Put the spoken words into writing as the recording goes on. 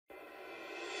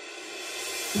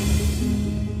Hello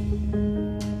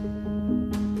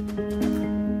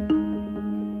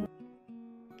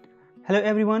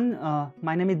everyone,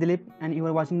 my name is Dilip and you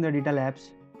are watching the Data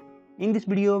Labs. In this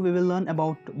video we will learn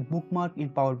about bookmark in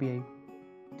Power BI.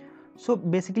 So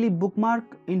basically bookmark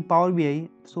in Power BI,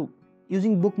 so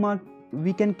using bookmark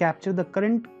we can capture the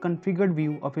current configured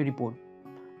view of a report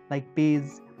like page,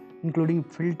 including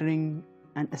filtering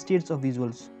and states of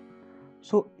visuals.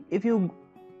 So if you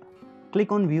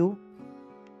click on view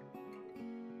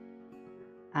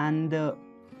and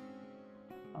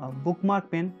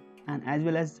bookmark pane and as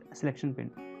well as selection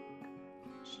pane.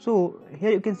 So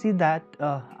here you can see that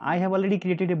I have already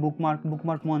created a bookmark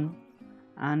 1,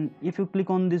 and if you click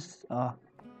on this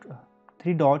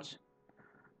 3 dots,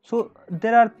 so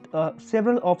there are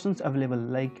several options available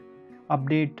like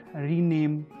update,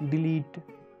 rename, delete,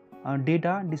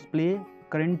 data, display,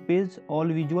 current page, all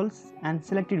visuals and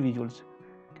selected visuals.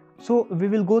 So we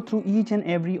will go through each and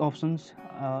every options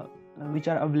which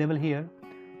are available here.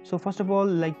 So first of all,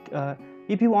 like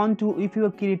if you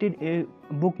have created a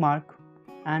bookmark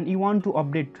and you want to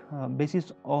update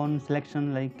basis on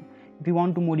selection, like if you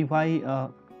want to modify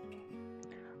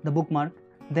the bookmark,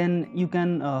 then you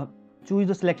can choose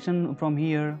the selection from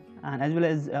here and as well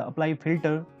as apply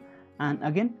filter and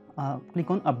again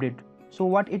click on update. So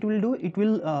what it will do, it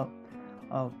will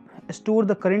store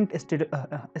the current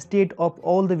state of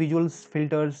all the visuals,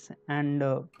 filters and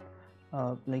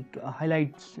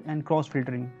highlights and cross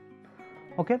filtering.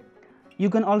 Okay, you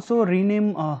can also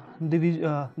rename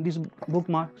these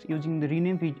bookmarks using the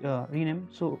rename.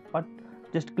 So what,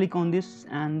 just click on this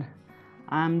and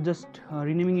I am just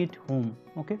renaming it home.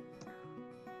 Okay,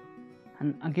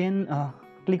 and again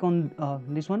click on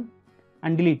this one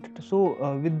and delete.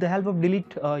 So with the help of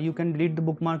delete you can delete the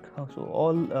bookmark, so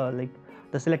all like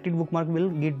the selected bookmark will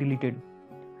get deleted.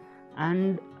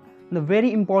 And the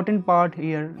very important part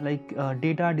here, like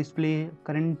data, display,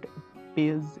 current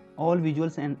page, all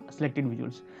visuals and selected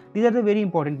visuals, these are the very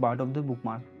important part of the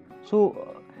bookmark.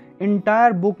 So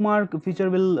entire bookmark feature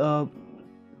will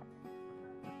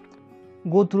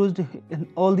go through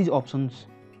all these options.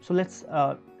 So let's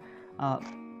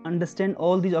understand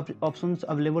all these options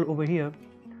available over here.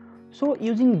 So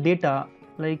using data,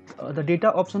 like the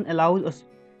data option allows us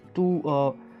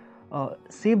to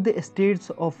save the states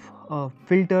of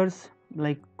filters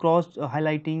like cross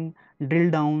highlighting, drill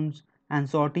downs and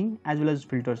sorting as well as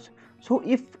filters. So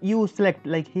if you select,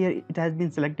 like here it has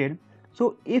been selected,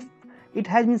 so if it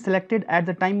has been selected at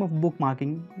the time of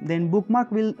bookmarking, then bookmark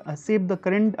will save the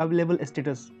current available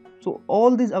status. So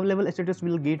all these available status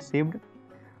will get saved.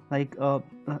 Like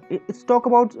it's talk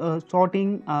about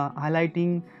sorting,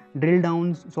 highlighting, drill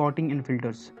downs, sorting and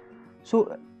filters.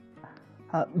 So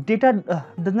data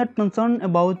does not concern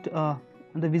about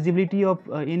the visibility of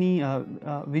any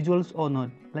visuals or not.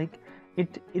 Like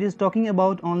it is talking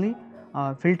about only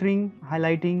filtering,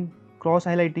 highlighting, cross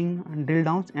highlighting and drill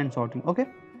downs and sorting. Okay,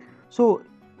 so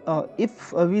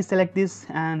if we select this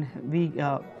and we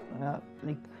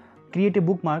like create a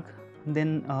bookmark,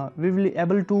 then we will be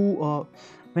able to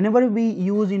whenever we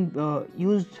use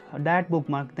that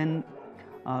bookmark, then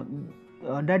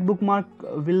that bookmark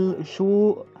will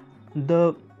show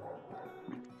the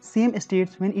same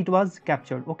states when it was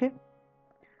captured. Okay,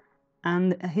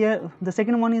 and here the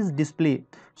second one is display.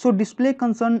 So display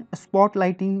concern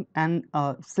spotlighting and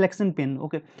selection pane.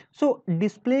 Okay, so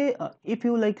display, if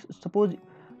you like, suppose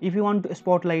if you want to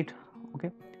spotlight,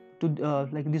 okay, to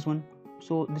like this one,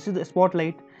 so this is the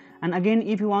spotlight. And again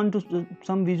if you want to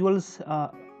some visuals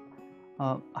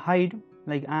hide,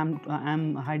 like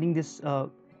I'm hiding this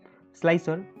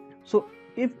slicer. So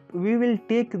if we will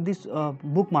take this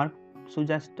bookmark, so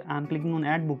just I'm clicking on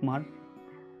add bookmark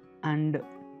and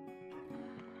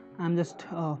I'm just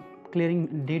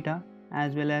clearing data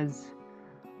as well as,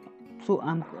 so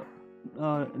I'm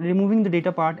removing the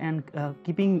data part and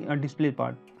keeping a display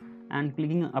part and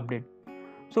clicking update.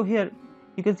 So here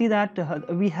you can see that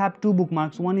we have two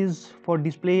bookmarks, one is for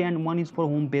display and one is for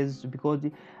home page, because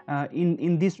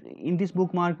in this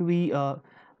bookmark we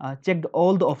checked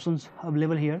all the options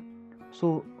available here.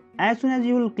 So as soon as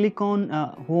you will click on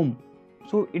home,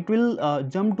 so it will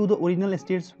jump to the original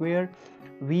states where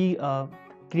we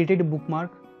created a bookmark.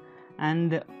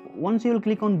 And once you will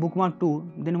click on bookmark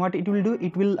 2, then what it will do,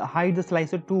 it will hide the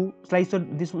slicer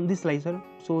this slicer,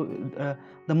 so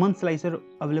the month slicer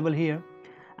available here,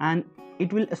 and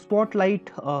it will spotlight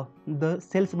the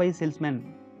sales by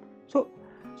salesman. So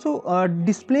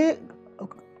display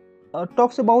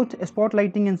talks about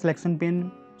spotlighting and selection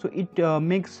pane. So it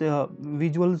makes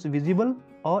visuals visible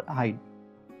or hide.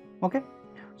 Okay,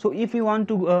 so if you want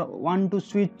to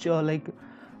switch like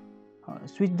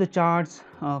switch the charts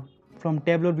from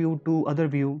tabular view to other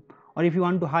view, or if you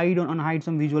want to hide or unhide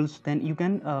some visuals, then you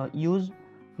can use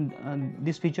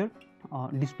this feature,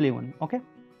 display one. Okay.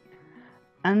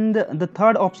 And the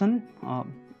third option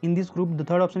in this group, the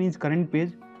third option is current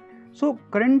page. So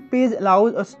current page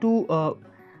allows us to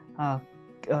uh,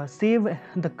 save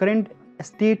the current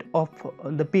state of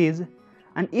the page,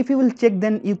 and if you will check,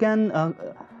 then you can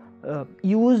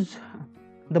use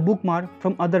the bookmark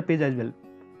from other page as well.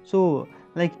 So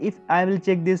like if I will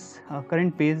check this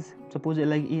current page, suppose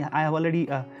like I have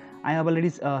already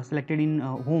selected in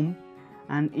home,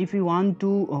 and if you want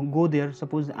to go there,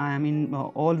 suppose I am in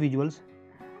all visuals,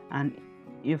 and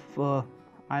if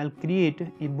I'll create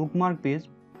a bookmark page,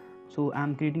 so I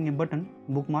am creating a button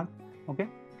bookmark. Okay,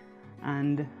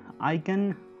 and I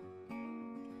can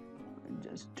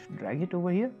just drag it over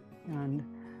here and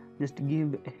just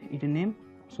give it a name,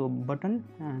 so button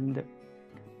and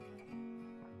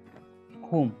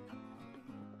home.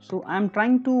 So I am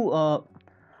trying to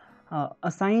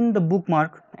assign the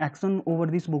bookmark action over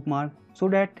this bookmark so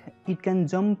that it can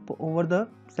jump over the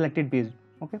selected page.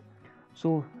 Okay,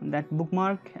 so that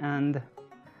bookmark, and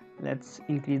let's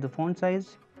increase the font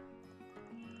size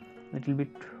a little bit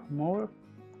more.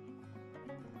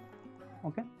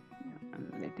 Okay,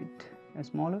 and let it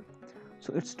smaller.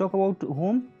 So let's talk about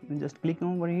home. Just click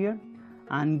over here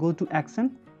and go to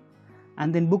action,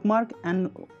 and then bookmark, and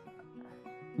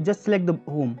just select the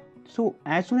home. So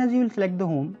as soon as you will select the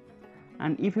home,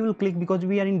 and if you will click, because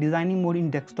we are in designing mode in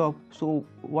desktop, so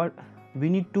what we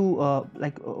need to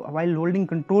while holding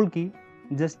control key,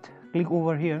 just click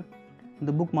over here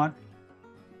the bookmark,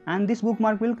 and this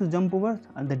bookmark will jump over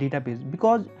the data page,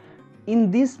 because in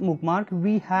this bookmark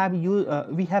we have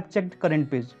checked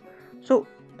current page. So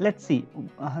let's see,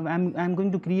 I'm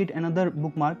going to create another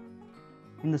bookmark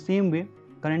in the same way,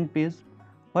 current page,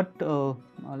 but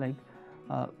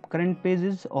current page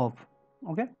is off.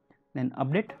 Okay, then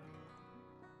update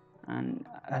and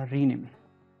rename,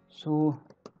 so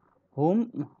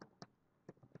home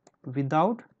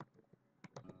without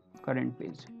current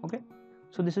page. Okay,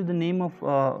 so this is the name of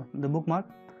the bookmark,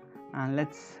 and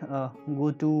let's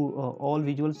go to all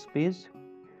visuals page,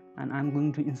 and I'm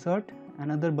going to insert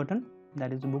another button,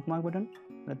 that is the bookmark button.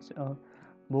 Let's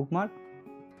bookmark,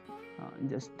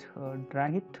 just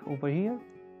drag it over here,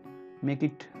 make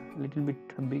it a little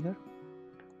bit bigger.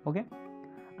 Okay,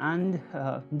 and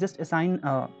just assign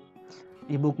a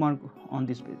bookmark on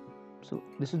this page. So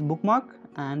this is bookmark,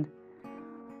 and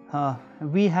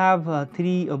we have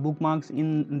three bookmarks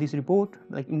in this report,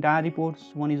 like entire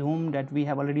reports. One is home, that we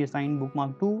have already assigned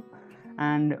bookmark to,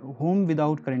 and home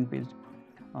without current page.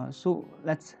 So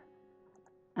let's,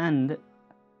 and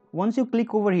once you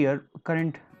click over here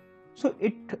current, so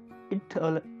it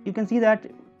you can see that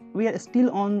we are still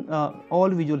on all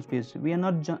visuals page. We are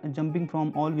not jumping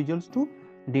from all visuals to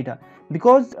data,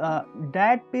 because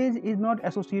that page is not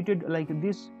associated, like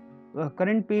this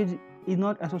current page is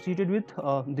not associated with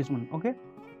this one. Okay,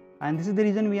 and this is the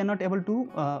reason we are not able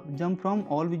to jump from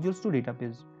all visuals to data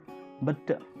page.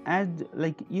 But as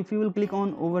like if you will click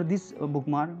on over this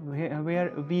bookmark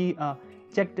where we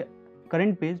checked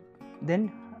current page,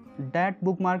 then that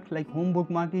bookmark, like home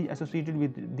bookmark, is associated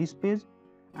with this page,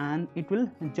 and it will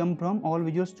jump from all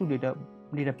visuals to data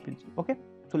page. Okay,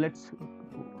 so let's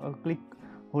click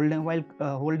while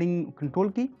holding control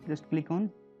key, just click on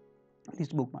this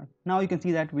bookmark. Now you can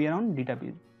see that we are on data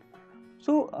page.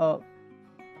 So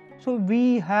so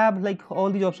we have like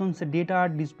all these options,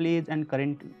 data, displays, and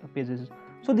current pages.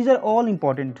 So these are all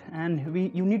important, and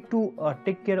you need to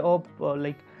take care of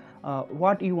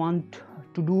what you want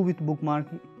to do with bookmark.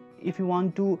 If you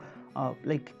want to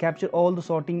like capture all the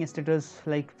sorting status,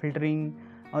 like filtering,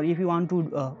 or if you want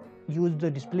to use the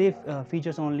display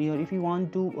features only, or if you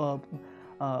want to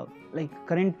like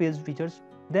current page features,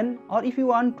 then, or if you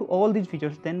want to all these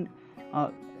features, then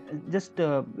just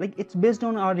like it's based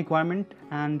on our requirement,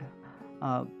 and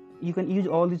you can use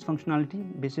all this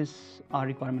functionality basis our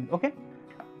requirement. Okay,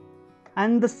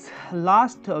 and this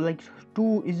last like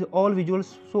two is all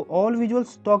visuals. So all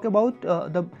visuals talk about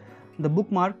the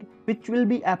bookmark which will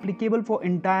be applicable for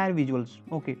entire visuals.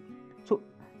 Okay, so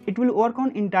it will work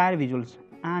on entire visuals,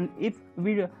 and if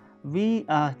we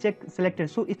check selected,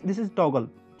 so if this is toggle,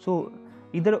 so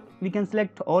either we can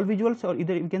select all visuals, or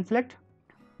either we can select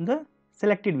the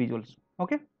selected visuals.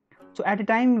 Okay, so at a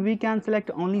time we can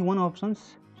select only one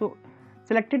options. So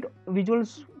selected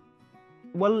visuals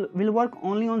will work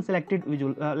only on selected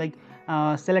visual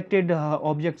selected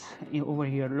objects over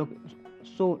here. Look,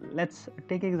 so let's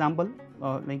take example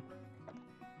like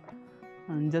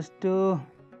and just so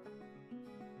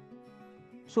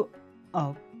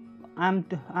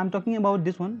I'm talking about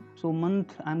this one. So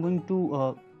month, I'm going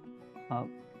to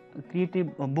create a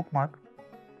bookmark.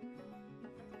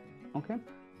 Okay,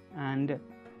 and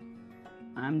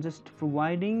I'm just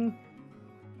providing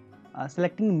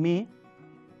selecting May.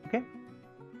 Okay,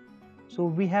 so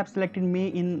we have selected May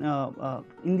in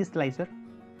this slicer,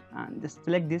 and just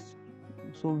select this.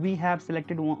 So we have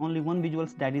selected only one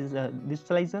visuals, that is this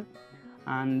slicer,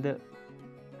 and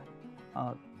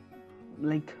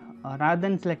rather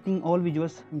than selecting all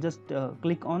visuals, just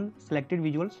click on selected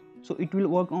visuals. So it will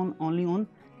work on only on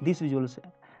these visuals.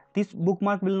 This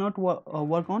bookmark will not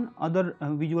work on other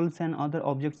visuals and other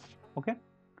objects. Okay,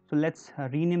 so let's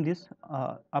rename this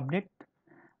update,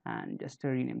 and just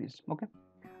rename this. Okay,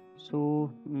 so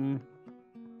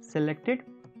selected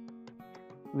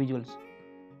visuals.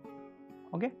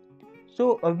 Okay,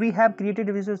 so we have created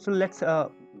a visual. So let's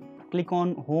click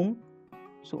on home.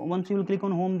 So once you will click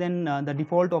on home, then the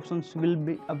default options will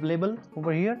be available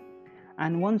over here,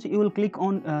 and once you will click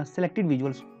on selected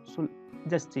visuals, so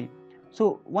just see.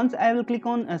 So once I will click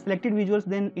on selected visuals,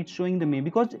 then it's showing the May,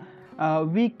 because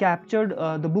we captured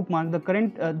the bookmark. The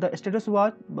current the status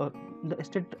was the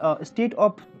state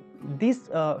of this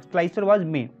slicer was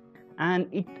May, and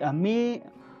it May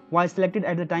was selected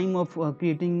at the time of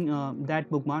creating that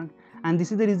bookmark, and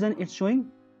this is the reason it's showing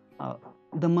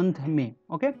the month May.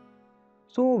 Okay,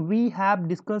 so we have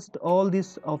discussed all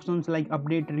these options like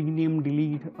update, rename,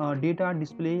 delete, data,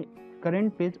 display,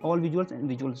 current page, all visuals and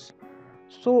visuals.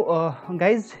 So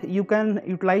guys, you can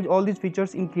utilize all these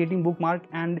features in creating bookmark,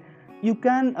 and you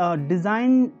can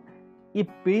design a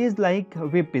page like a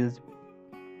web page.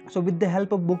 So with the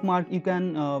help of bookmark, you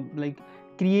can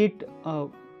create a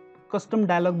custom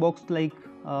dialog box, like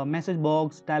message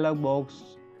box, dialog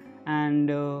box, and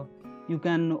you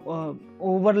can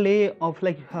overlay of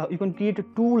you can create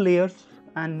two layers,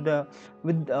 and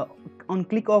with on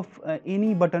click of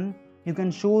any button, you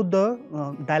can show the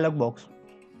dialog box.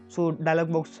 So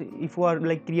dialog box, if you are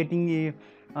creating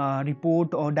a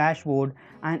report or dashboard,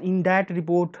 and in that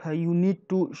report you need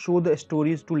to show the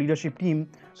stories to leadership team,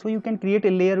 so you can create a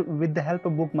layer with the help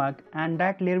of bookmark, and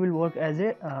that layer will work as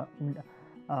a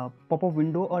pop-up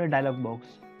window or a dialog box.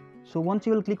 So once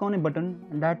you will click on a button,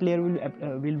 that layer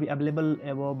will be available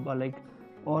above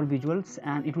or visuals,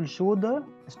 and it will show the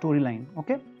storyline.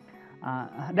 Okay,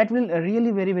 that will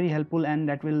really very helpful, and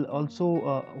that will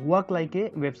also work like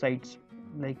a websites.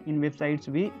 Like in websites,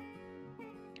 we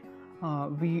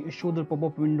show the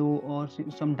pop-up window or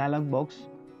some dialog box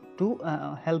to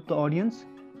help the audience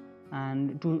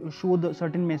and to show the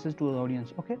certain message to the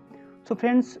audience. Okay, so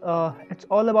friends, it's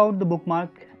all about the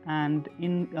bookmark, and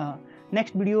in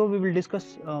next video we will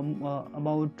discuss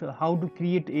about how to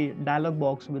create a dialog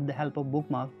box with the help of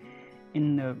bookmark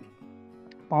in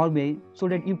Power BI, so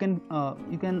that you can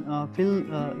fill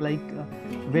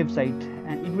website,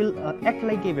 and it will act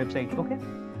like a website. Okay,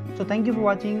 so thank you for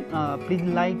watching. Please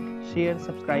like, share,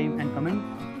 subscribe and comment.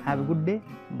 Have a good day.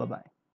 Bye bye.